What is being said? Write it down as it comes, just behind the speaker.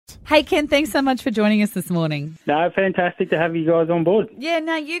Hey, Ken, thanks so much for joining us this morning. No, fantastic to have you guys on board. Yeah,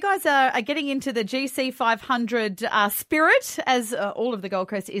 now you guys are getting into the GC 500 spirit, as all of the Gold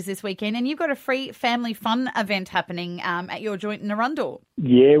Coast is this weekend, and you've got a free family fun event happening at your joint in Arundel.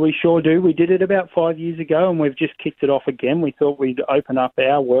 Yeah, we sure do. We did it about 5 years ago, and we've just kicked it off again. We thought we'd open up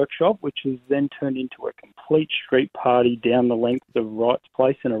our workshop, which has then turned into a complete street party down the length of Wright's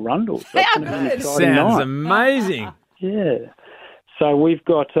Place in Arundel. So it's gonna be an exciting Sounds night. amazing. Yeah. So we've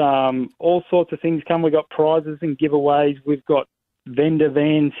got all sorts of things coming. We've got prizes and giveaways. We've got vendor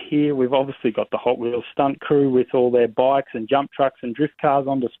vans here. We've obviously got the Hot Wheels stunt crew with all their bikes and jump trucks and drift cars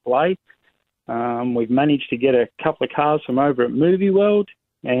on display. We've managed to get a couple of cars from over at Movie World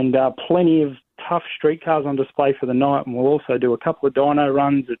and plenty of tough street cars on display for the night. And we'll also do a couple of dyno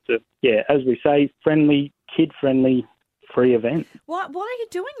runs. It's as we say, friendly, kid-friendly, free event. Why are you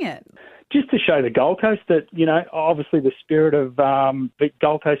doing it? Just to show the Gold Coast that, obviously the spirit of the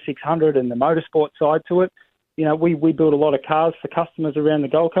Gold Coast 600 and the motorsport side to it. We build a lot of cars for customers around the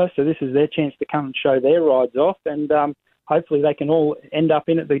Gold Coast, so this is their chance to come and show their rides off, and hopefully they can all end up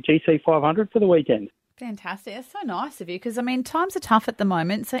in at the GC 500 for the weekend. Fantastic. That's so nice of you because, times are tough at the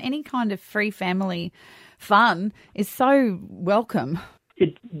moment, so any kind of free family fun is so welcome.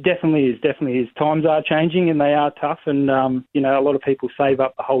 It definitely is. Times are changing and they are tough, and, a lot of people save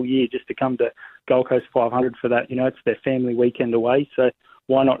up the whole year just to come to Gold Coast 500 for that. It's their family weekend away, so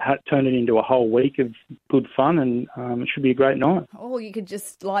why not turn it into a whole week of good fun, and it should be a great night. Or you could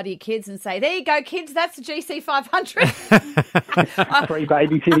just lie to your kids and say, there you go, kids, that's the GC 500. Free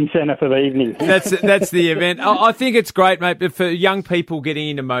babysitting centre for the evening. That's the event. I think it's great, mate, but for young people getting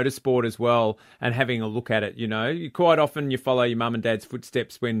into motorsport as well and having a look at it, quite often you follow your mum and dad's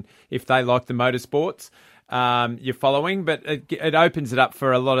footsteps if they like the motorsports. You're following, but it opens it up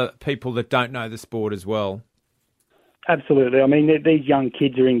for a lot of people that don't know the sport as well. Absolutely. These young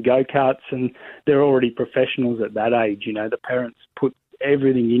kids are in go-karts and they're already professionals at that age. The parents put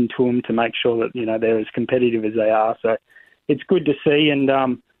everything into them to make sure that, they're as competitive as they are. So it's good to see. And,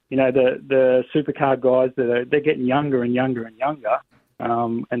 the supercar guys, they're getting younger and younger and younger.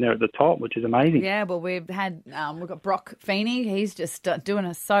 And they're at the top, which is amazing. Yeah, well, we've got Brock Feeney. He's just doing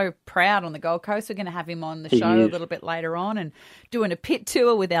us so proud on the Gold Coast. We're going to have him on the show a little bit later on and doing a pit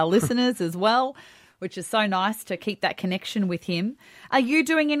tour with our listeners as well, which is so nice to keep that connection with him. Are you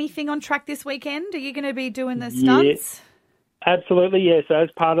doing anything on track this weekend? Are you going to be doing the stunts? Yeah, absolutely, yeah. So as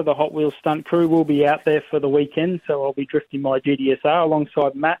part of the Hot Wheels stunt crew, we'll be out there for the weekend. So I'll be drifting my GDSR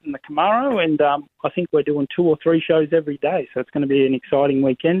alongside Matt and the Camaro. And I think we're doing 2 or 3 shows every day. So it's going to be an exciting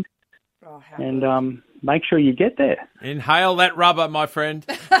weekend. And make sure you get there. Inhale that rubber, my friend.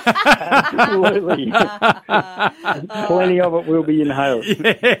 Absolutely. Plenty of it will be inhaled.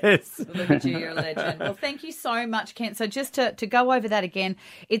 Yes. Look at you, you're a legend. Well, thank you so much, Kent. So just to go over that again,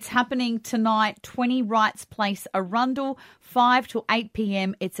 it's happening tonight, 20 Wright's Place, Arundel, 5 to 8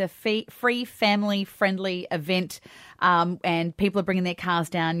 p.m. It's a free family-friendly event, and people are bringing their cars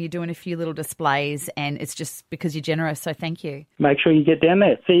down. You're doing a few little displays, and it's just because you're generous, so thank you. Make sure you get down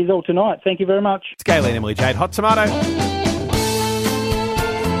there. See you all tonight. Thank you very much. It's Gayleen, Emily Jade, Hot Tomato.